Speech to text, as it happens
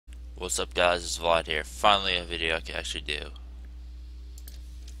What's up guys, it's Vlad here. Finally a video I can actually do.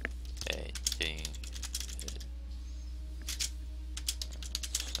 Okay, doing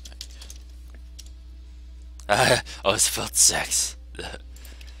oh, it's about sex.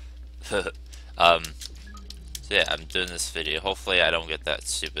 So yeah, I'm doing this video. Hopefully I don't get that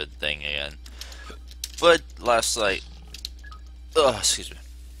stupid thing again. But last night, oh excuse me,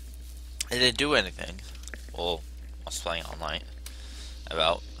 I didn't do anything. Well, I was playing all night.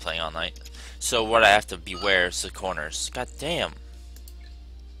 About playing all night. So what I have to beware is the corners. God damn.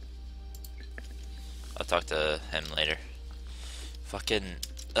 I'll talk to him later. Fucking,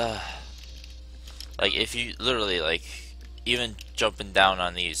 like if you literally like, even jumping down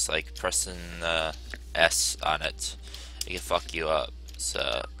on these, like pressing S on it, it can fuck you up.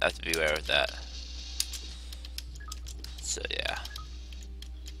 So I have to beware with that. So yeah.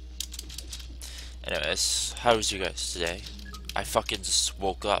 Anyways, how was you guys today? I fucking just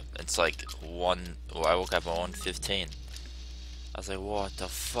woke up. It's like I woke up at 1:15. I was like, what the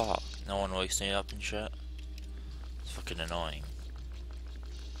fuck? No one wakes me up and shit. It's fucking annoying.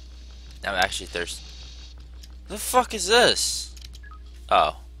 I'm actually thirsty. The fuck is this?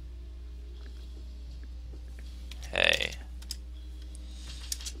 Oh. Hey.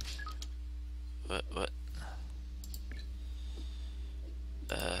 What?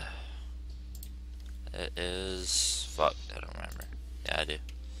 It is... Fuck, I don't remember. Yeah, I do.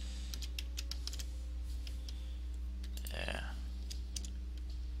 Yeah.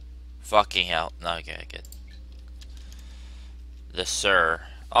 Fucking hell. No, okay, good. The sir.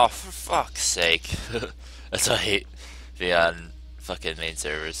 Oh, for fuck's sake. That's why I hate being on fucking main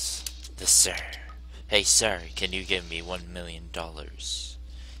servers. The sir. Hey, sir, can you give me $1 million?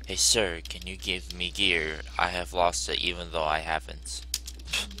 Hey, sir, can you give me gear? I have lost it even though I haven't.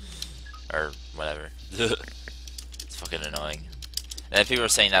 Or whatever. It's fucking annoying. And then people are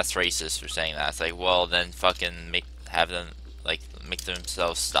saying that's racist for saying that. It's like, well, then fucking have them, like, make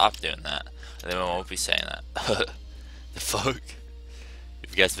themselves stop doing that. And then we won't be saying that. The fuck?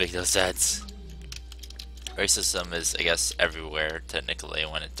 If you guys make no sense. Racism is, I guess, everywhere, technically,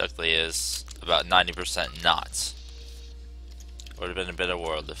 when it technically is about 90% not. It would have been a better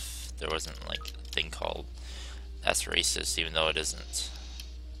world if there wasn't, like, a thing called that's racist, even though it isn't.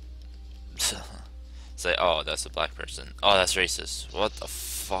 Say, oh, that's a black person. Oh, that's racist. What the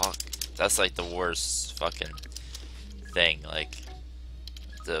fuck? That's like the worst fucking thing. Like,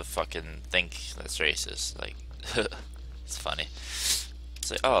 the fucking think that's racist. Like, it's funny. It's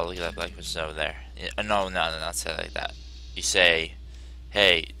like, oh, look at that black person over there. Yeah, no, not say it like that. You say,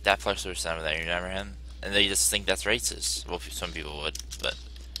 hey, that black person over there, you remember him? And they just think that's racist. Well, some people would, but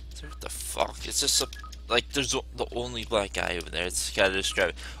what the fuck? It's just a, like, there's the only black guy over there. It's gotta describe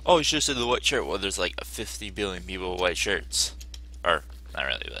it. Oh, you should have said the white shirt. Well, there's like 50 billion people with white shirts. Or, not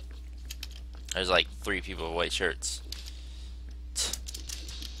really, but there's like 3 people with white shirts.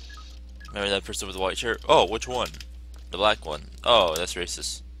 Remember that person with the white shirt? Oh, which one? The black one. Oh, that's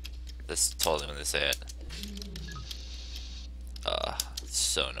racist. That's totally when they say it. It's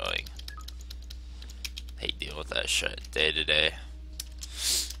so annoying. Hate dealing with that shit day to day.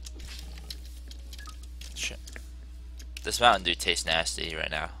 Shit. This Mountain Dew tastes nasty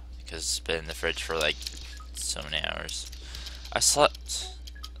right now because it's been in the fridge for like so many hours. I slept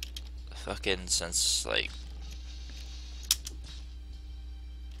fucking since like,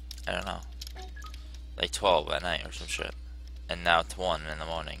 I don't know, like 12 at night or some shit, and now it's 1 in the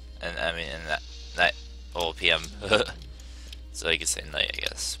morning, and I mean in that night, oh PM. So you could say night, I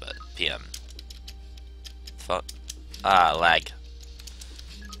guess, but PM. Fuck. Ah, lag.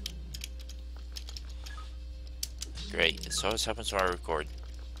 Great. So what happens when I record?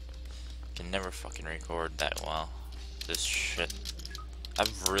 Can never fucking record that well. This shit.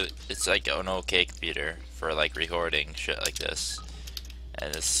 It's like an okay computer for like recording shit like this,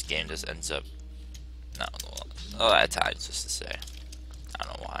 and this game just ends up a lot of times, just to say. I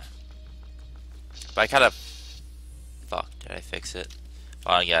don't know why. But I kind of. Fuck, did I fix it?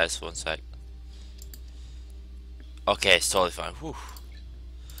 Hold on, guys, 1 sec. Okay, it's totally fine. Whew.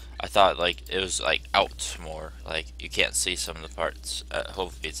 I thought like it was like out more, like you can't see some of the parts.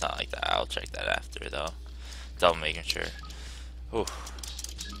 Hopefully it's not like that. I'll check that after though. Double making sure. Whew.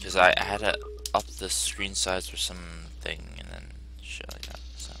 Because I had to up the screen size for something and then shit like that.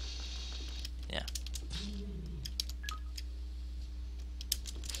 So yeah.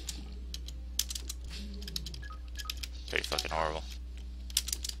 Pretty fucking horrible.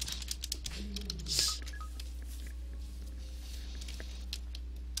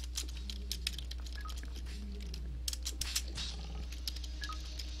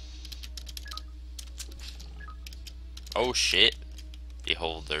 Oh shit.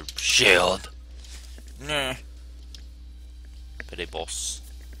 hold their shield. Nah. Pretty boss.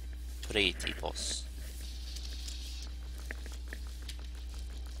 Pretty boss.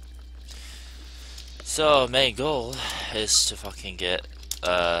 So, main goal is to fucking get,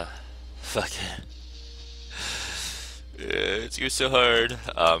 fucking, it's gonna be so hard,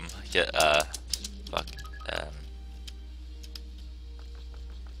 get, fuck,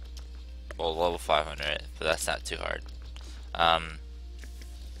 well, level 500, but that's not too hard,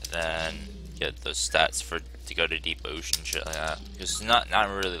 then get those stats for, to go to deep ocean, shit like that, because not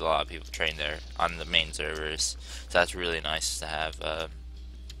really a lot of people train there on the main servers, so that's really nice to have,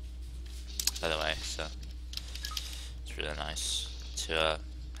 by the way, so it's really nice to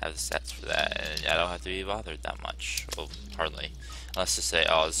have the stats for that, and I don't have to be bothered that much. Well, hardly. Unless to say,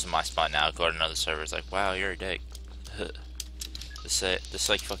 oh, this is my spot now, go to another server, it's like, wow, you're a dick. Just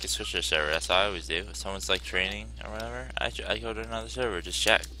like fucking switch to a server, that's how I always do. If someone's like training or whatever, I go to another server, just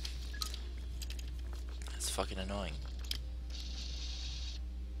check. It's fucking annoying.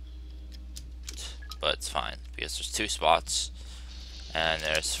 But it's fine, because there's 2 spots, and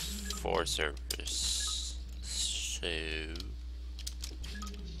there's 4 servers, so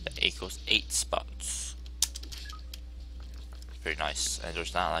that equals 8 spots. It's pretty nice, and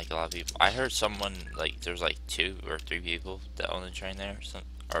there's not like a lot of people. I heard someone, like, there's like 2 or 3 people that only train there,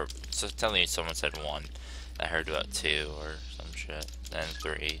 or so telling me someone said 1. I heard about 2 or some shit, then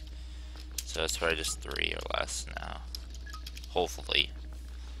 3. So it's probably just 3 or less now, hopefully.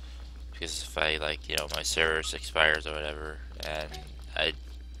 Because if I, like, you know, my service expires or whatever, and I,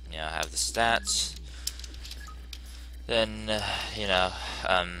 you know, have the stats, then, you know,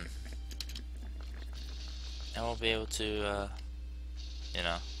 I won't be able to, you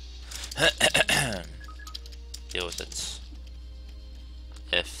know, deal with it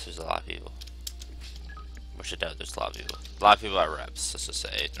if there's a lot of people. Which I doubt there's a lot of people. A lot of people at reps, let's just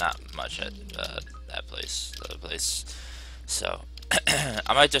say. Not much at that place, the other place. So,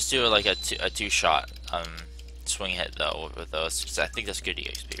 I might just do like a two shot swing hit though with those, because I think that's good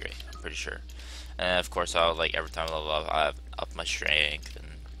EXP rate, I'm pretty sure. And of course I'll, like, every time I level up, I have up my strength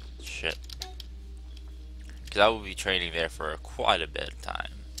and shit, because I will be training there for quite a bit of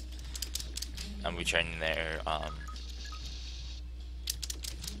time. I'll be training there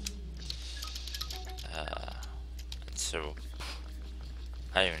so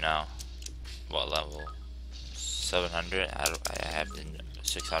I don't even know what level. 700? I have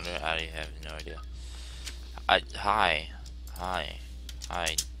 600? I have no idea. Hi,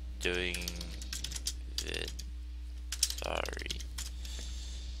 doing it. Sorry.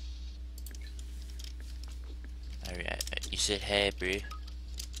 You said hey, bro.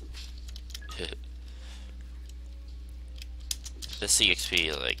 This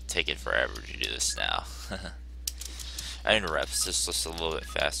CXP, like, taking forever to do this now. I mean, reps just a little bit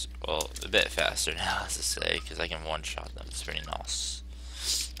faster. Well, a bit faster now, as to say, because I can one-shot them. It's pretty nice.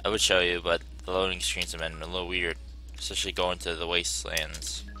 I would show you, but the loading screens have been a little weird, especially going to the wasteland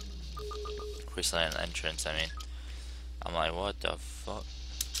entrance. I mean, I'm like, what the fuck?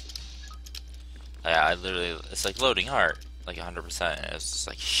 I literally, it's like loading hard, like 100%. And it's just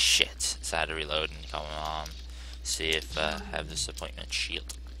like shit. So I had to reload and call my mom, see if I have this appointment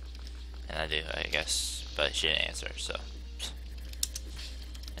shield, and I do, I guess, but she didn't answer, so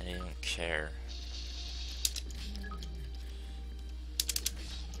I didn't care.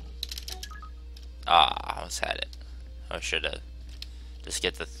 Ah, I almost had it. I should have. Just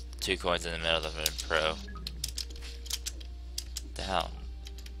get the 2 coins in the middle of it, pro. What the hell?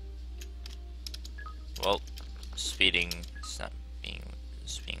 Well, speeding is not being,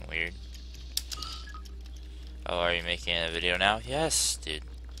 it's being weird. Oh, are you making a video now? Yes, dude.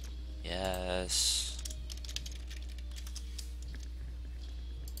 Yes.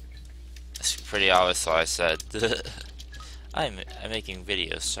 It's pretty obvious, so I said, I'm making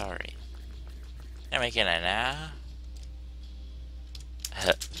videos, sorry. You're making it now?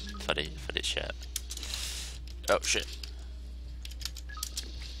 funny shit. Oh, shit.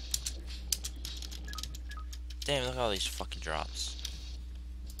 Damn, look at all these fucking drops.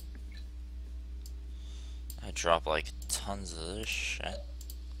 I drop, like, tons of this shit.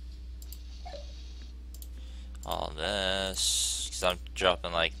 All this. Because I'm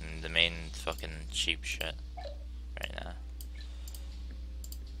dropping, like, the main fucking cheap shit right now.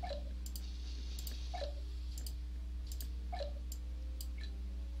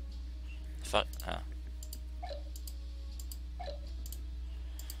 Fuck. Oh.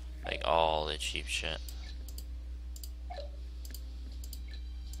 Like, all the cheap shit.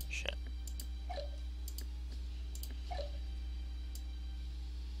 Shit.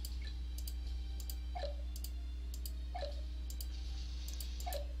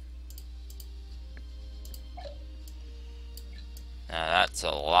 That's a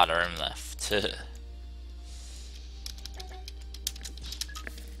lot of room left.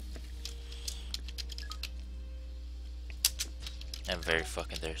 I'm very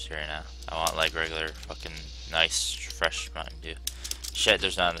fucking thirsty right now. I want like regular fucking nice fresh Mountain Dew. Shit,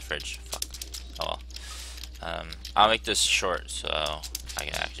 there's none in the fridge. Fuck. Oh well. I'll make this short so I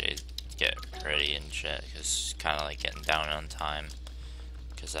can actually get ready and shit, because it's kind of like getting down on time,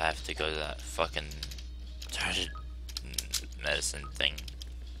 because I have to go to that fucking retarded medicine thing.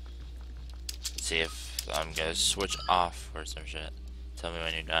 See if I'm gonna switch off or some shit. Tell me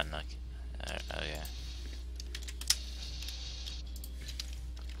when you're done. Like, okay.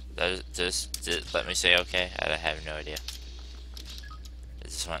 Just let me say okay. I have no idea. It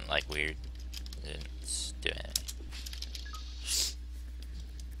just went like weird. It didn't do anything.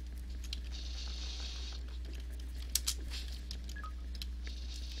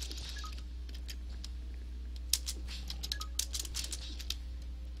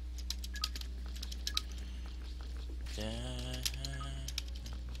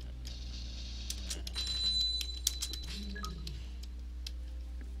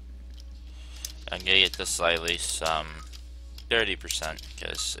 I'm gonna get this at least 30%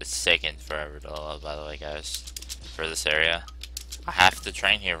 because it's taking forever to load, by the way, guys, for this area. I have to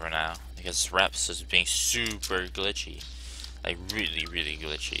train here for now because reps is being super glitchy, like really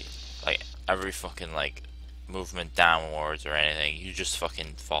glitchy. Like every fucking like movement downwards or anything, you just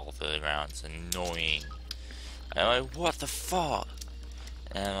fucking fall to the ground. It's annoying. I'm like, what the fuck?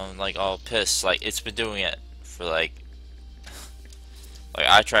 And I'm like all pissed. Like it's been doing it for like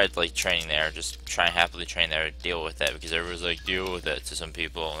I tried like training there, just try and happily train there to deal with it, because everyone's like, deal with it to some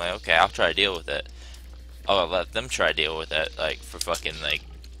people. I'm like, okay, I'll try to deal with it. I'll let them try to deal with it, like for fucking like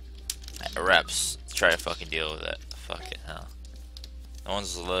reps. Try to fucking deal with it. Fucking hell. No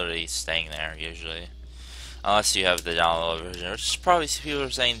one's literally staying there usually, unless you have the download version, which is probably people are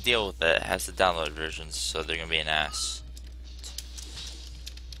saying deal with it. It has the download version, so they're gonna be an ass.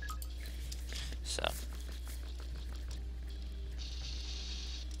 So.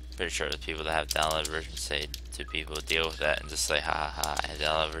 Pretty sure the people that have download versions say to people deal with that and just say ha ha ha, I have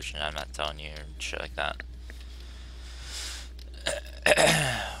download version, I'm not telling you, and shit like that.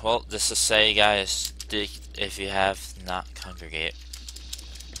 Well, just to say, guys, if you have not Congregate,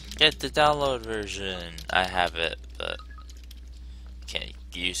 get the download version. I have it, but can't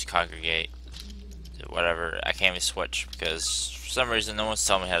use Congregate. Whatever, I can't even switch because for some reason no one's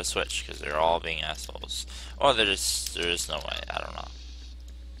telling me how to switch, because they're all being assholes, or there is no way. I don't know.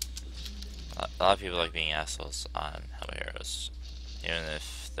 A lot of people like being assholes on Hello Heroes, even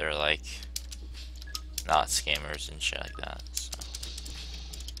if they're like not scammers and shit like that. So.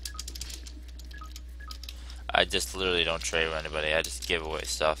 I just literally don't trade with anybody. I just give away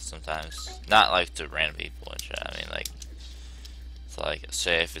stuff sometimes, not like to random people and shit. I mean, like, it's like,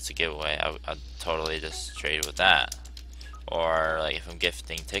 say if it's a giveaway, I'd totally just trade with that. Or like if I'm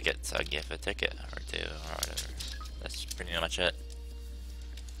gifting tickets, I'll give a ticket or two or whatever. That's pretty much it.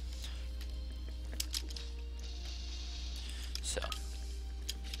 So,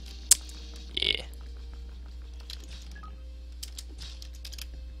 yeah.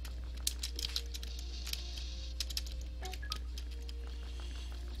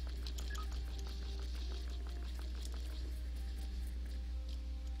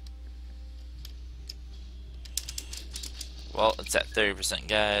 Well, it's at 30%,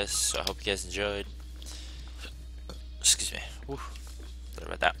 guys, so I hope you guys enjoyed. Excuse me. Whew. Sorry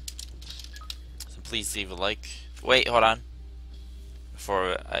about that. So please leave a like. Wait, hold on.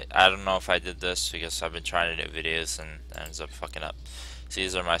 Before I don't know if I did this because I've been trying to do videos and ends up fucking up. So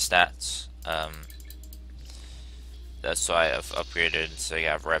these are my stats. That's why I've upgraded, so I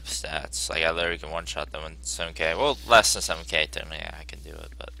got rep stats. Like I literally can one shot them in 7k. Well, less than 7k technically I can do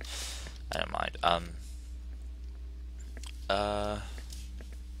it, but I don't mind.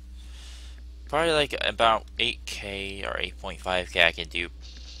 Probably like about 8k or 8.5k I can do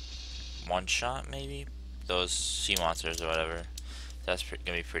one shot maybe. Those sea monsters or whatever. That's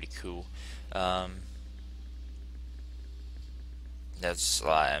gonna be pretty cool. That's a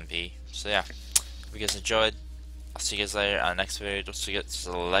lot of MP. So yeah, if you guys enjoyed, I'll see you guys later on the next video. Don't forget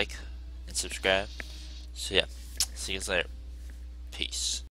to like and subscribe. So yeah, see you guys later. Peace.